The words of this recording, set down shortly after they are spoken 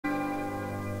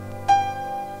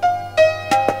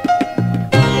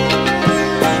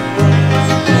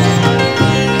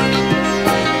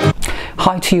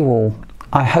Hi to you all.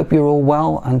 I hope you're all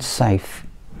well and safe.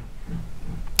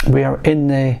 We are in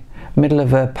the middle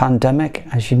of a pandemic,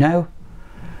 as you know.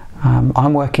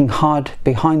 I'm working hard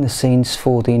behind the scenes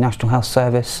for the National Health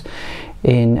Service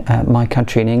in my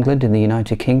country in England, in the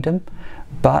United Kingdom,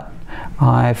 but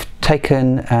I've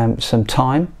taken some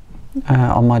time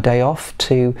on my day off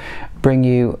to bring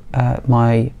you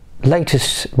my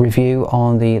latest review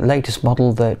on the latest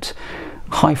model that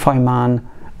HiFiMan,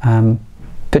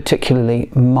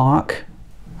 particularly Mark,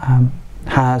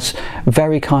 has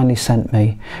very kindly sent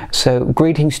me. So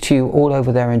greetings to you all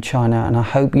over there in China, and I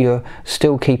hope you're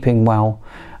still keeping well,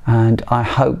 and I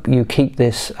hope you keep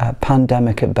this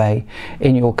pandemic at bay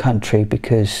in your country,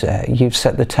 because you've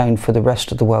set the tone for the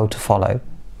rest of the world to follow.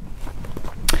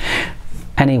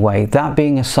 Anyway, that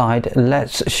being aside,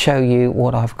 let's show you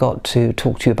what I've got to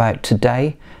talk to you about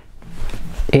today.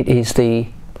 It is the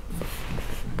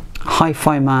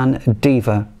HiFiMan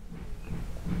Deva.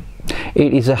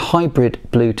 It is a hybrid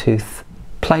Bluetooth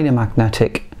planar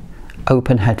magnetic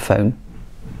open headphone.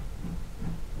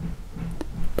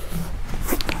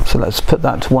 So let's put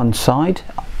that to one side.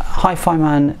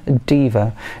 HiFiMan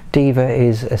Deva. Deva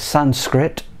is a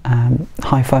Sanskrit.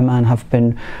 HiFiMan have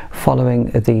been following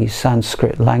the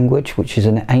Sanskrit language, which is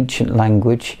an ancient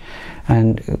language,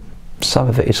 and some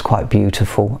of it is quite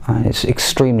beautiful and it's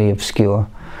extremely obscure.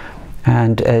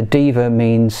 And Deva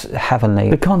means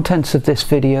heavenly. The contents of this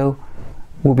video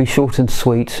will be short and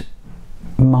sweet.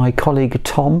 My colleague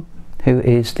Tom, who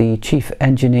is the Chief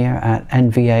Engineer at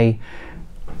NVA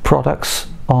Products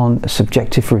on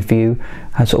Subjective Review,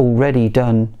 has already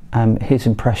done his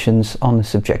impressions on the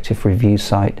Subjective Review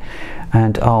site,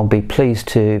 and I'll be pleased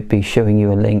to be showing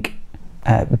you a link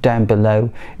down below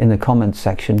in the comments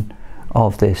section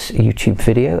of this YouTube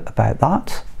video about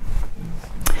that.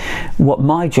 What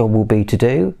my job will be to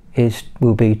do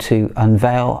will be to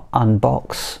unveil,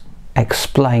 unbox,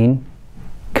 explain,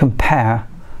 compare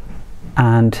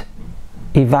and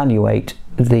evaluate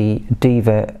the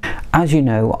Deva. As you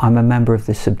know, I'm a member of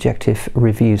the Subjective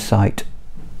Review site.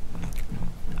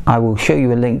 I will show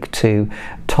you a link to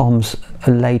Tom's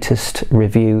latest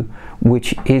review,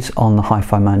 which is on the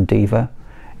HiFiMan Deva.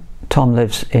 Tom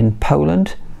lives in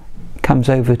Poland, comes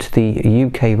over to the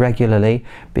UK regularly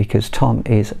because Tom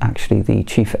is actually the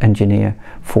Chief Engineer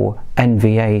for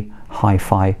NVA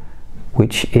Hi-Fi,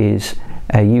 which is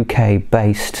a UK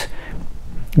based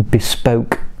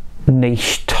bespoke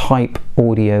niche type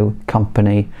audio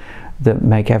company that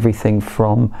make everything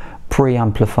from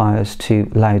preamplifiers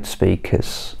to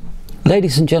loudspeakers.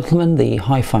 Ladies and gentlemen, the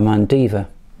HiFiMan Deva.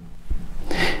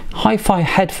 Hi-Fi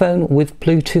headphone with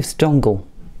Bluetooth dongle,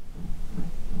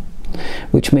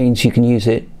 which means you can use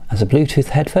it as a Bluetooth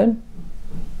headphone,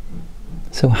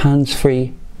 so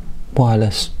hands-free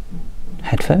wireless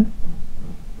headphone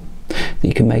that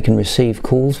you can make and receive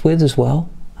calls with, as well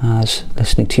as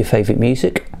listening to your favourite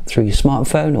music through your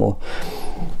smartphone or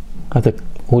other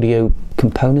audio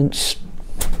components.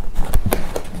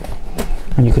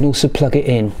 And you can also plug it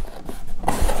in.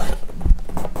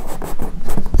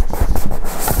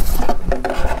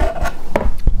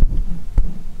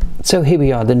 So here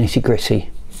we are, the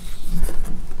nitty-gritty.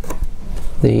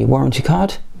 The warranty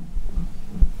card,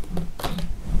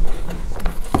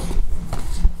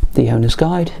 the owner's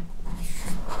guide,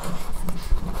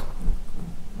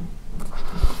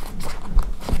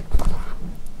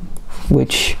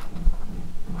 which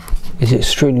is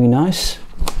extremely nice,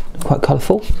 quite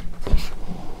colourful,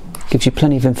 gives you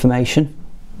plenty of information.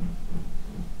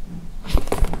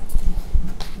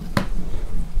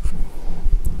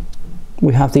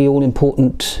 We have the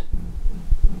all-important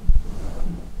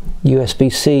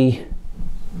USB-C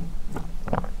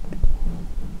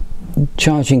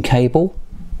charging cable,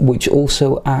 which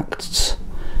also acts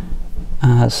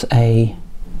as a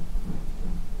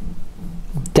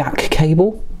DAC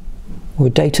cable or a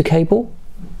data cable.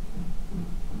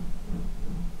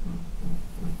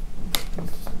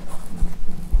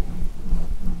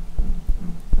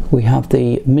 We have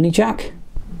the mini jack,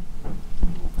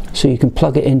 so you can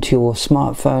plug it into your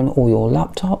smartphone or your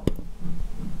laptop,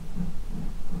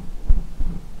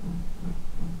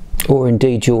 or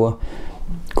indeed your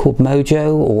Quad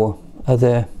Mojo or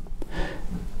other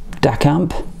DAC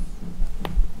amp.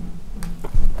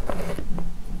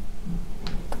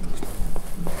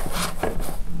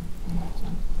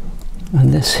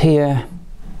 And this here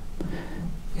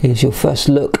is your first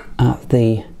look at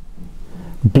the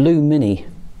Blue Mini,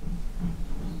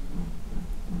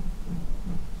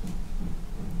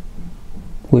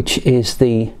 which is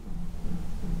the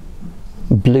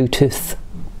Bluetooth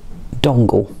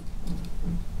dongle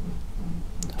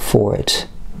for it.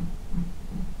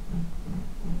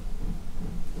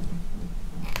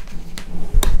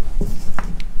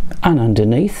 and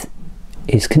underneath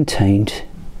is contained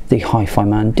the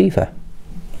HiFiMan Deva.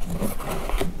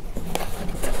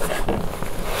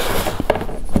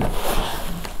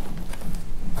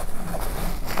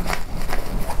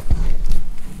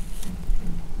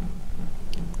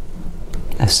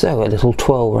 So a little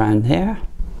twirl round here.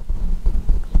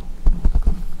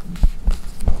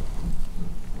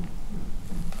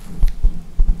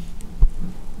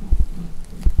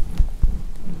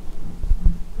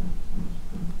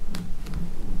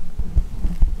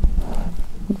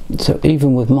 So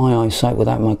even with my eyesight,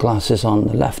 without my glasses on,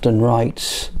 the left and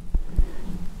right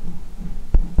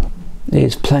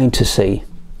is plain to see.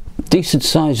 Decent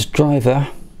sized driver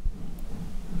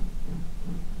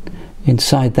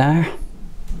inside there.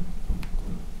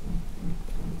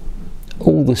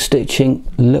 All the stitching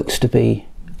looks to be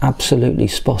absolutely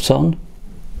spot on.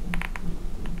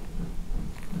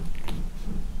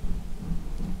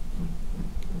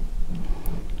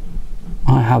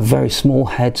 I have very small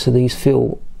head, so these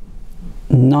feel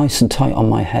nice and tight on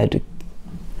my head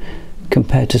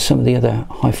compared to some of the other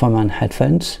HiFiMan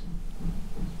headphones.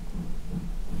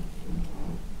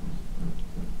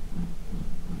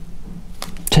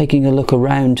 Taking a look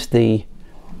around the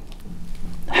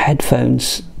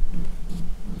headphones,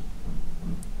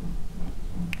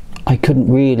 I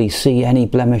couldn't really see any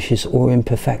blemishes or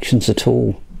imperfections at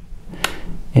all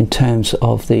in terms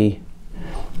of the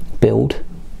build.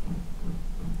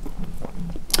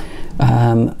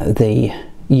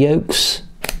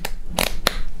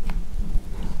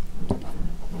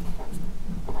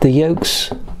 The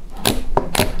yokes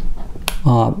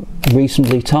are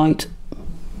reasonably tight,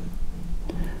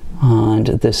 and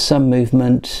there's some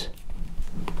movement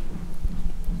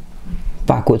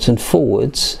backwards and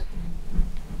forwards,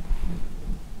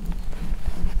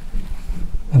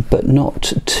 but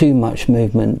not too much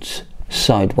movement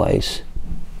sideways.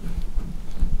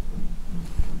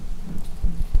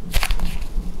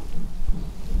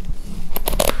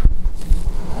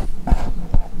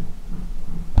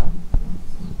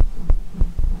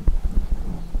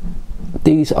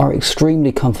 These are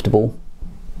extremely comfortable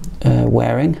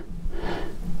wearing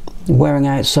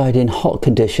outside in hot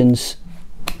conditions.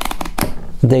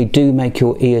 They do make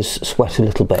your ears sweat a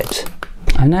little bit.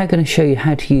 I'm now going to show you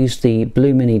how to use the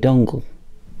Blue Mini dongle.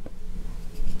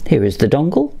 Here is the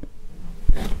dongle.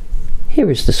 Here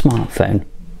is the smartphone.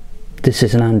 This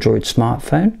is an Android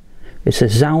smartphone. It's a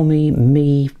Xiaomi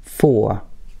Mi 4,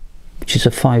 which is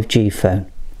a 5G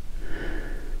phone.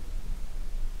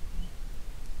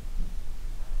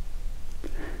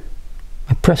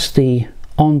 I press the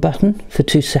on button for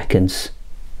 2 seconds,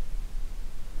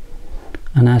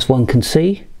 and as one can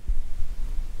see,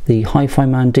 the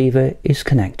HiFiMan Deva is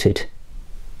connected.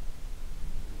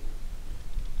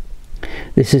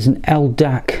 This is an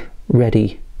LDAC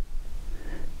ready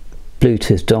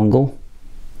Bluetooth dongle,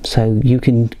 so you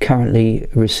can currently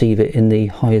receive it in the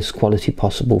highest quality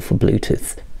possible for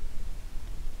Bluetooth.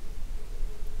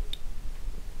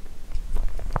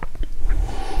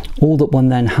 All that one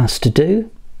then has to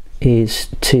do is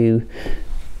to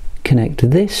connect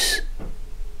this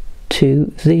to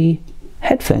the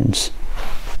headphones,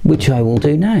 which I will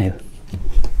do now.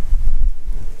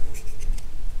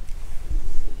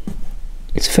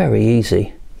 It's very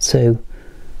easy. So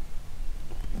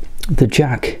the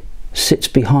jack sits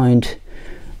behind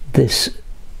this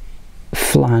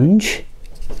flange,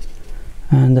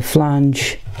 and the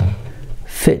flange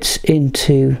fits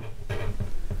into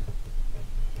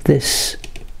this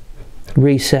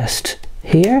recessed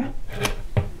here,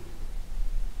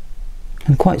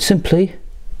 and quite simply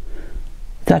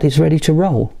that is ready to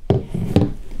roll.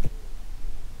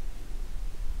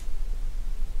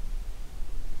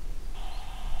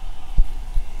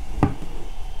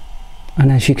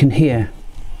 And as you can hear,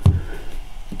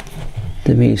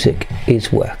 the music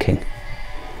is working.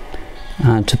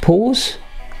 And to pause,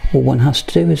 all one has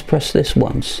to do is press this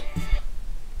once.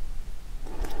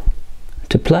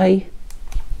 To play,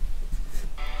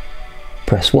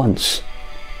 press once.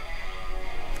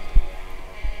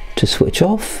 To switch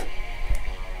off,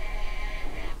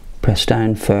 press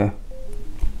down for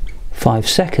 5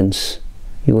 seconds.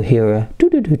 You will hear a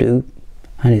doo-doo-doo-doo,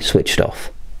 and it's switched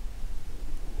off.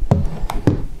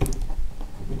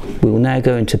 We will now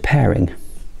go into pairing.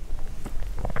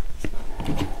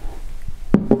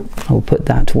 I will put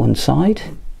that to one side.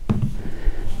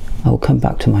 I will come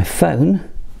back to my phone,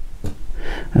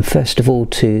 and first of all,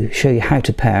 to show you how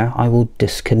to pair, I will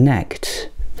disconnect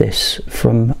this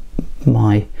from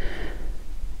my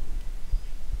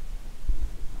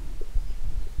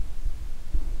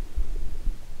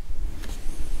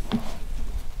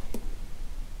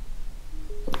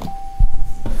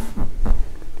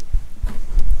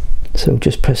So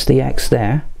just press the X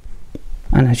there,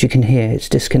 and as you can hear, it's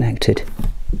disconnected.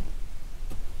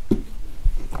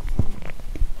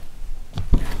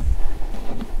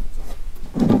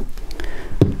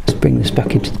 Let's bring this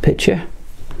back into the picture,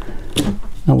 and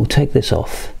we'll take this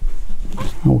off.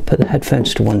 And we'll put the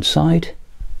headphones to one side.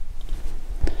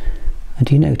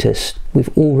 And you notice we've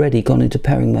already gone into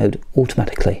pairing mode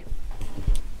automatically.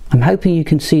 I'm hoping you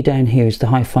can see down here is the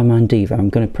HiFiMan Deva. I'm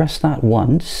going to press that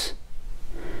once,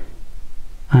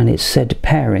 and it said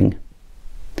pairing.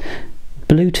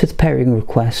 Bluetooth pairing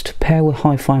request, pair with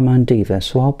HiFiMan Deva.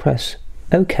 So I'll press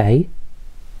OK.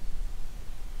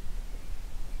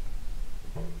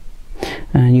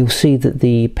 And you'll see that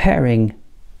the pairing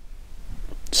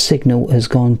signal has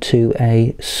gone to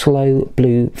a slow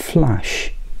blue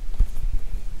flash.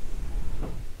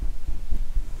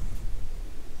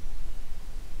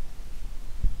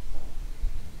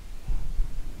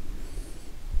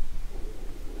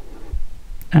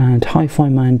 And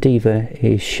HiFiMan Deva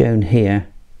is shown here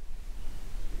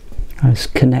as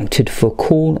connected for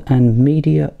call and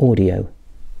media audio.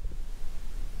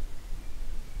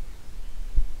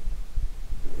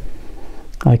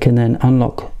 I can then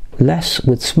unlock less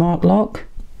with smart lock,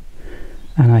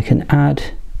 and I can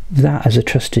add that as a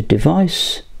trusted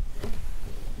device,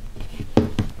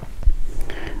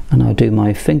 and I'll do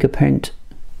my fingerprint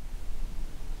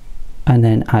and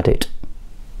then add it.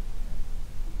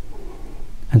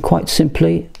 And quite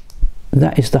simply,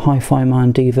 that is the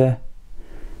HiFiMan Deva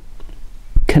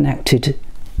connected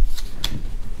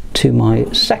to my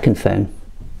second phone.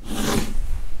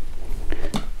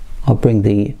 I'll bring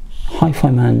the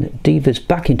HiFiMan Devas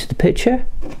back into the picture,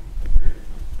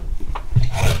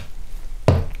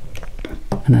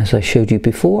 and as I showed you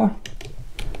before,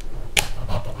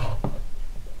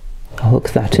 I'll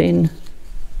hook that in,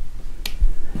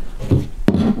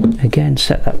 again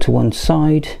set that to one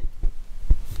side,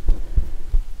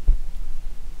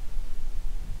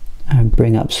 and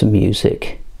bring up some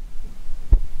music.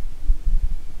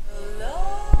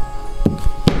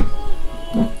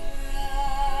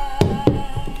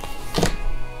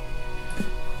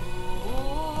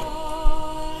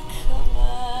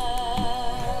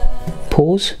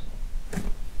 Pause.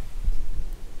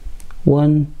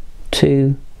 1,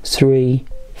 2, 3,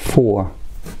 4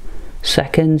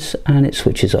 seconds, and it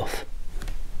switches off.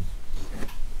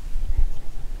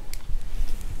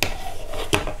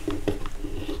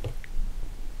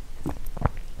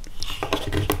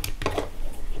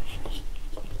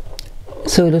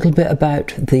 So a little bit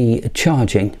about the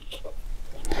charging.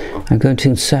 I'm going to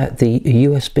insert the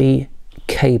USB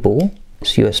cable.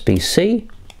 It's USB-C.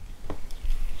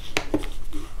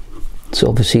 So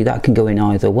obviously that can go in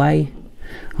either way,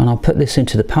 and I'll put this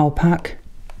into the power pack.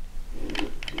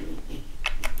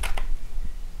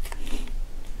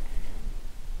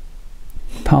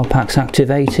 Power pack's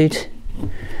activated,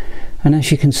 and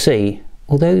as you can see,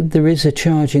 although there is a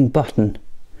charging button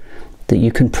that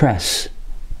you can press,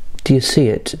 do you see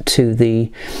it, to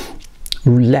the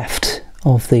left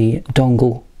of the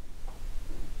dongle,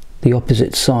 the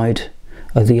opposite side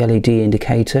of the LED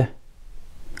indicator?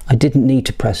 I didn't need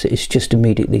to press it, it's just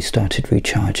immediately started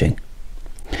recharging.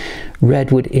 Red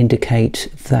would indicate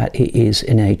that it is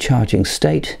in a charging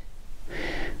state,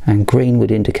 and green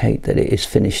would indicate that it has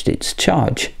finished its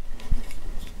charge.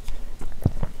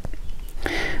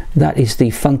 That is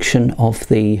the function of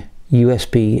the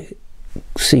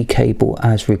USB-C cable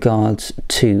as regards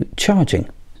to charging.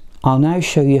 I'll now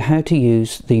show you how to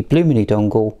use the Blue Mini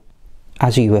dongle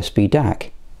as a USB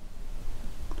DAC.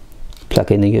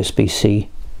 Plug in the USB-C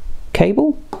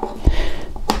cable,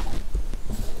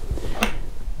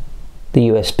 the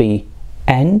USB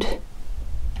end,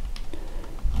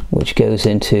 which goes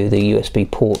into the USB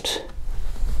port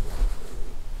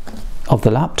of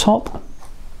the laptop,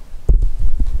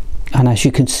 and as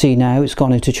you can see now, it's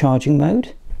gone into charging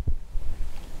mode.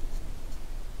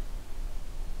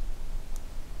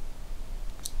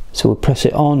 So we'll press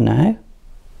it on now,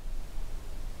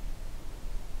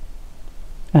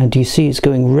 and you see it's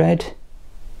going red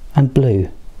and blue,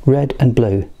 red and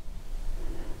blue,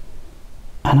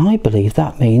 and I believe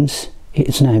that means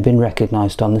it's now been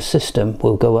recognised on the system.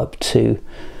 We'll go up to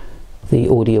the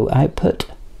audio output,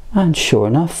 and sure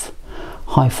enough,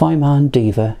 HiFiMan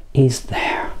Deva is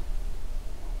there.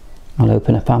 I'll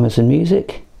open up Amazon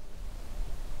Music.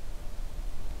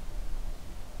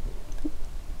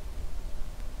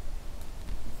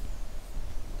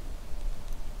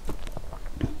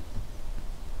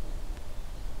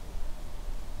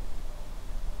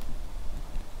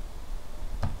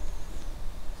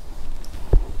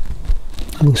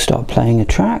 We'll start playing a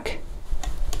track.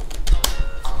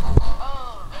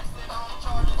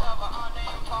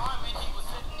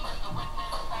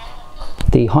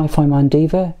 The HiFiMan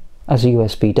Deva as a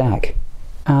USB DAC.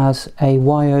 As a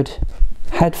wired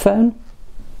headphone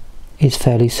is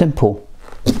fairly simple.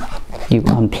 You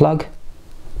unplug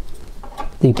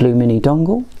the blue mini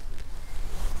dongle,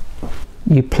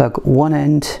 you plug one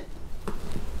end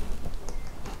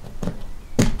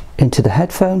into the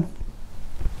headphone,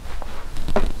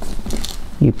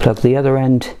 you plug the other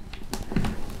end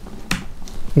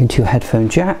into your headphone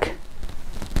jack,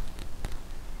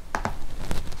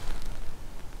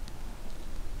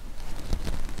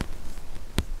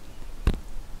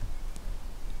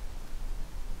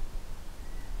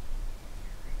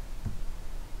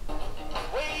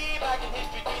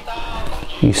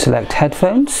 you select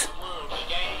headphones,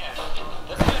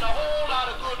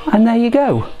 and there you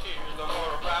go.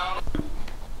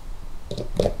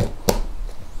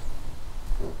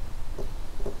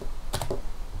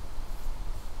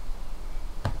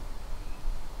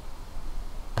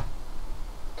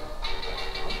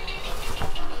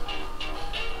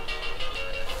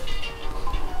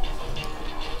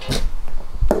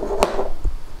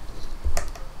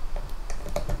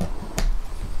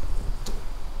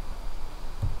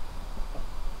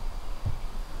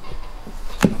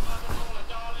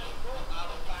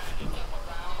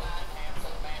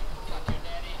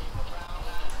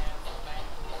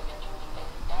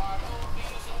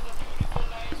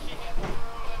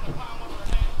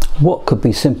 What could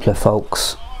be simpler,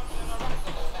 folks?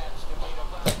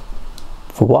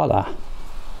 Voila!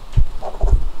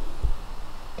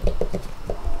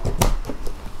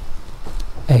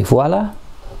 Et voila!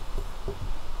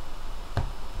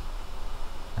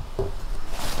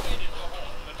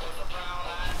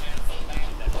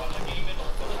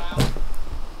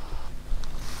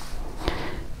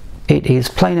 It is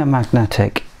planar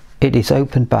magnetic, it is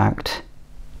open backed,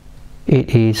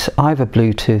 it is either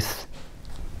Bluetooth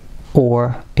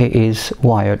or it is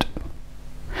wired.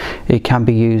 It can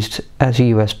be used as a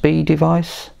USB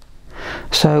device,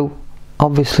 so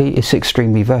obviously it's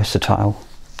extremely versatile.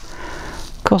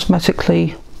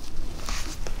 Cosmetically,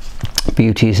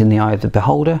 beauty is in the eye of the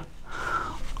beholder.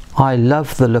 I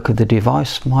love the look of the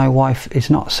device. My wife is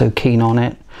not so keen on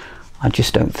it. I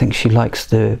just don't think she likes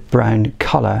the brown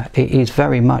colour. It is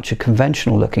very much a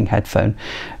conventional looking headphone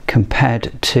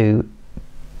compared to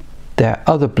their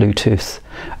other Bluetooth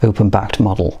open backed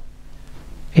model.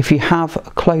 If you have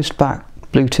closed back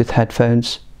Bluetooth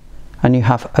headphones and you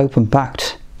have open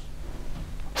backed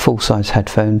full size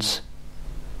headphones,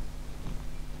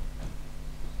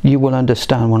 you will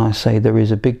understand when I say there is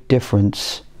a big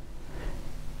difference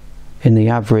in the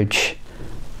average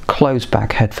closed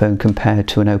back headphone compared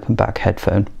to an open back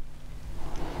headphone.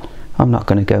 I'm not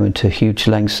going to go into huge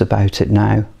lengths about it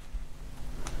now,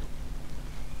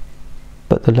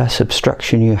 but the less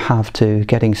obstruction you have to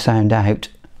getting sound out,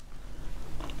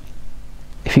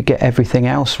 if you get everything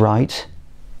else right,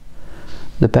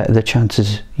 the better the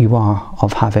chances you are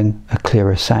of having a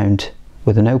clearer sound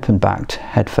with an open backed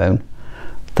headphone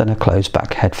than a closed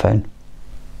back headphone.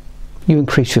 You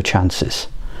increase your chances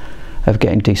of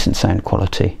getting decent sound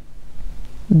quality.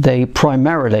 They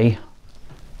primarily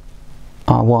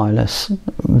are wireless.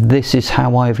 This is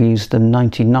how I've used them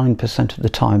 99% of the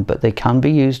time, but they can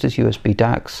be used as USB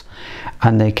DACs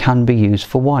and they can be used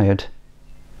for wired.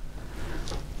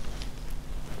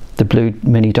 The blue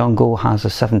mini dongle has a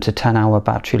 7 to 10 hour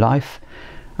battery life,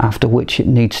 after which it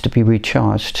needs to be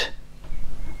recharged.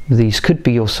 These could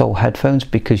be your sole headphones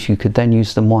because you could then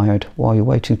use them wired while you're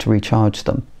waiting to recharge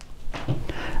them.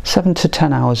 7 to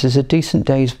 10 hours is a decent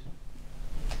day's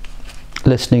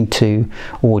listening to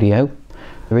audio.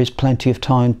 There is plenty of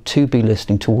time to be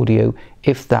listening to audio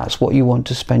if that's what you want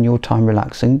to spend your time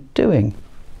relaxing doing.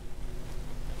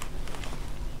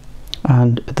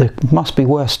 And there must be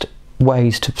worse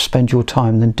ways to spend your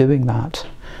time than doing that.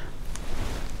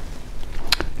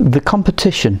 The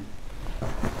competition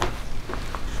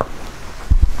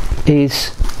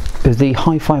is the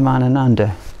HiFiMan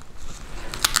Ananda.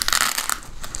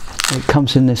 It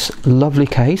comes in this lovely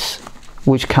case,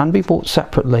 which can be bought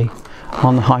separately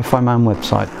on the HiFiMan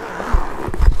website.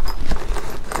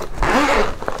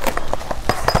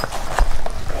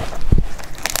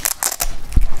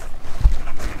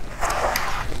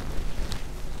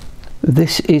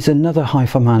 This is another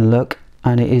HiFiMan look,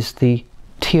 and it is the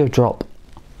teardrop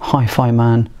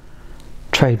HiFiMan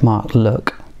trademark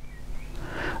look.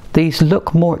 These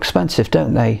look more expensive,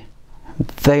 don't they?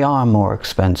 They are more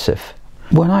expensive.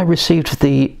 When I received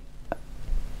the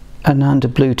Ananda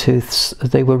Bluetooths,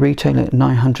 they were retailing at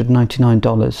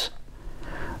 $999.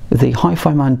 The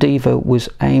HiFiMan Deva was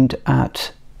aimed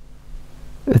at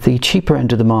the cheaper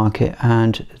end of the market,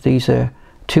 and these are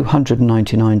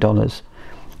 $299.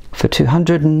 for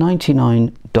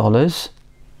 $299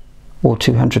 or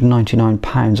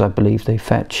 £299 I believe they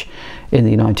fetch in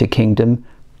the United Kingdom.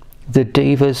 The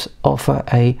Devas offer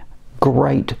a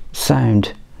great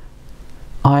sound.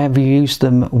 I have used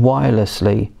them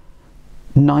wirelessly.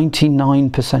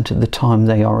 99% of the time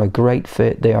they are a great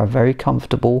fit. They are very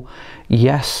comfortable.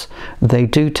 Yes, they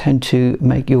do tend to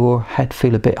make your head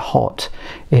feel a bit hot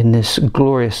in this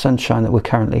glorious sunshine that we're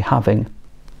currently having.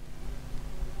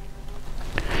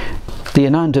 The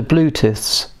Ananda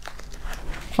Bluetooths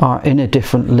are in a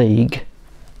different league.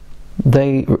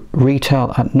 They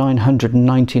retail at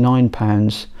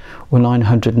 £999 or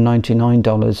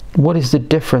 $999. What is the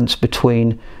difference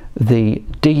between the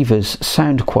Deva's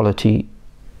sound quality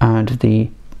and the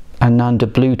Ananda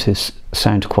Bluetooth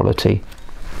sound quality?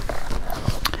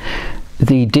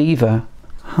 The Deva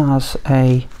has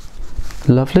a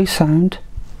lovely sound.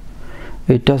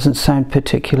 It doesn't sound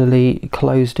particularly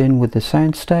closed in with the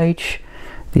soundstage.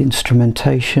 The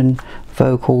instrumentation,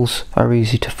 vocals are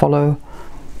easy to follow.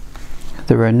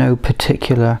 There are no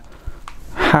particular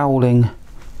howling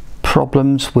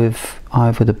problems with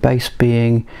either the bass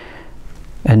being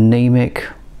anemic,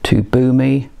 too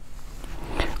boomy,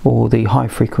 or the high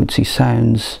frequency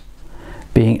sounds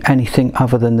being anything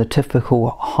other than the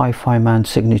typical HiFiMan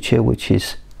signature, which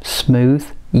is smooth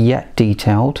yet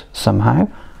detailed somehow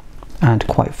and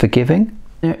quite forgiving.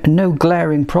 There are no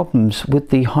glaring problems with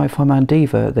the HiFiMan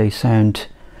Deva. They sound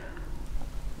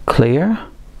clear,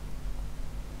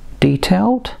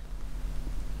 detailed,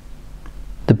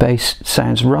 the bass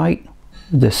sounds right,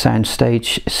 the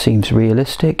soundstage seems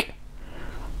realistic,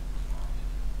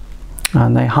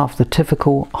 and they have the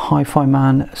typical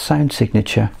HiFiMan sound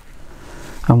signature.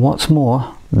 And what's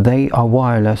more, they are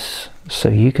wireless, so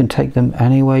you can take them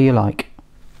anywhere you like.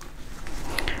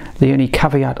 The only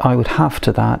caveat I would have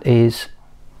to that is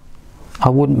I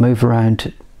wouldn't move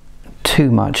around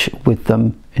too much with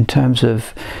them in terms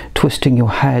of twisting your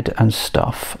head and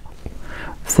stuff.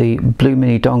 The Blue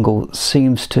Mini dongle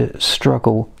seems to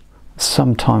struggle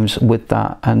sometimes with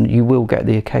that, and you will get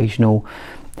the occasional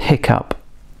hiccup.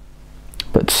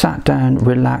 But sat down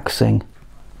relaxing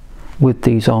with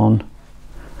these on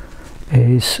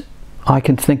is, I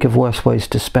can think of worse ways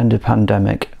to spend a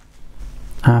pandemic.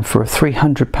 And for a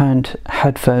 £300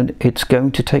 headphone, it's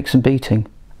going to take some beating.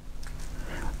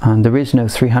 And there is no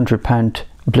 £300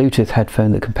 Bluetooth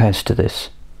headphone that compares to this.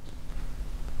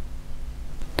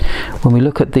 When we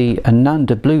look at the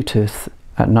Ananda Bluetooth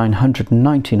at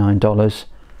 $999,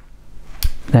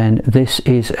 then this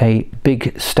is a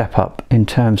big step up in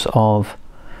terms of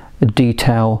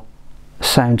detail,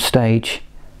 soundstage,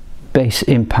 bass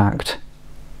impact.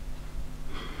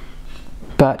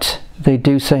 But they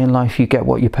do say in life you get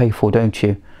what you pay for, don't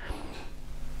you?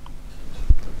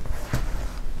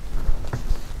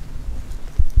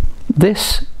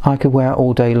 This I could wear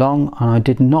all day long, and I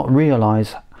did not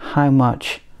realise how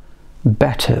much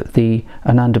better the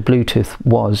Ananda Bluetooth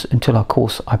was until of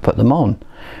course I put them on.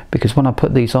 Because when I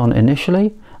put these on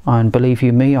initially, and believe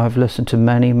you me, I've listened to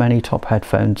many top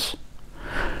headphones,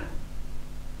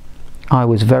 I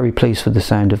was very pleased with the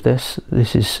sound of this.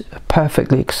 This is a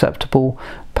perfectly acceptable,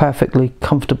 perfectly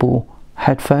comfortable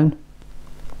headphone,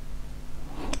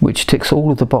 which ticks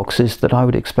all of the boxes that I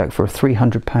would expect for a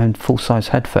 £300 full-size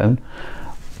headphone.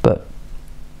 But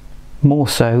more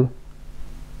so,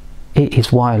 it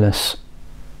is wireless,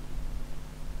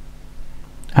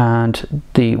 and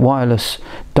the wireless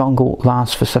dongle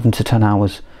lasts for 7 to 10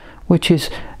 hours, which is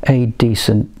a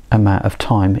decent amount of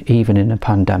time even in a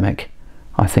pandemic.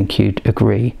 I think you'd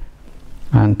agree.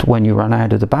 And when you run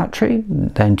out of the battery,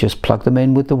 then just plug them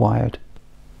in with the wired.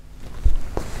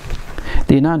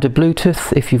 The Ananda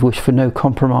Bluetooth, if you wish for no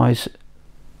compromise,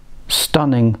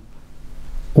 stunning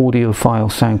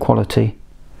audiophile sound quality,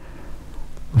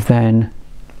 then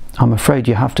I'm afraid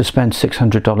you have to spend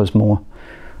 $600 more.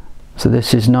 So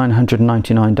this is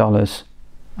 $999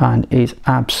 and is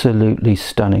absolutely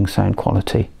stunning sound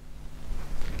quality.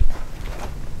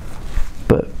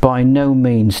 But by no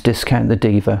means discount the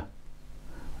Deva.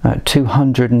 At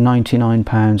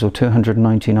 £299 or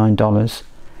 $299,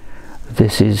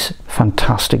 this is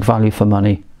fantastic value for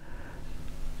money.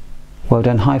 Well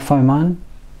done, HiFiMan.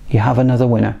 You have another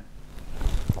winner.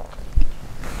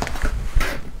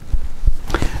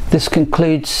 This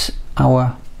concludes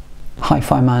our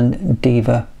HiFiMan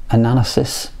Deva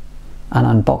analysis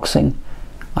and unboxing.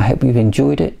 I hope you've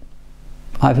enjoyed it.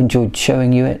 I've enjoyed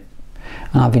showing you it,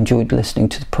 and I've enjoyed listening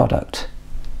to the product.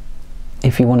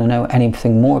 If you want to know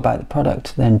anything more about the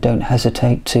product, then don't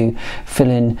hesitate to fill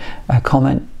in a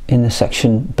comment in the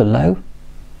section below.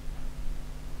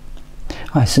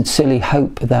 I sincerely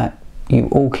hope that you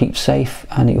all keep safe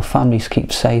and your families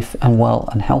keep safe and well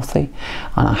and healthy,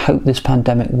 and I hope this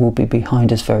pandemic will be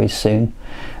behind us very soon.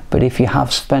 But if you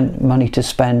have spent money to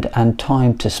spend and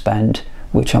time to spend,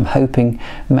 which I'm hoping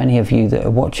many of you that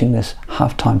are watching this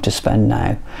have time to spend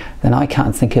now, then I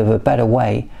can't think of a better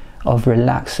way of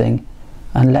relaxing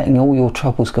and letting all your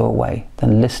troubles go away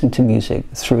than listening to music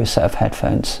through a set of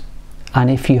headphones. And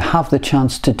if you have the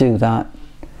chance to do that,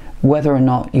 whether or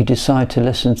not you decide to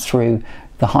listen through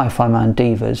the HiFiMan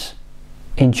Devas,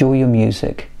 enjoy your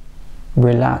music,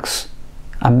 relax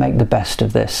and make the best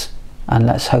of this, and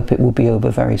let's hope it will be over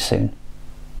very soon.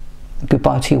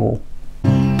 Goodbye to you all.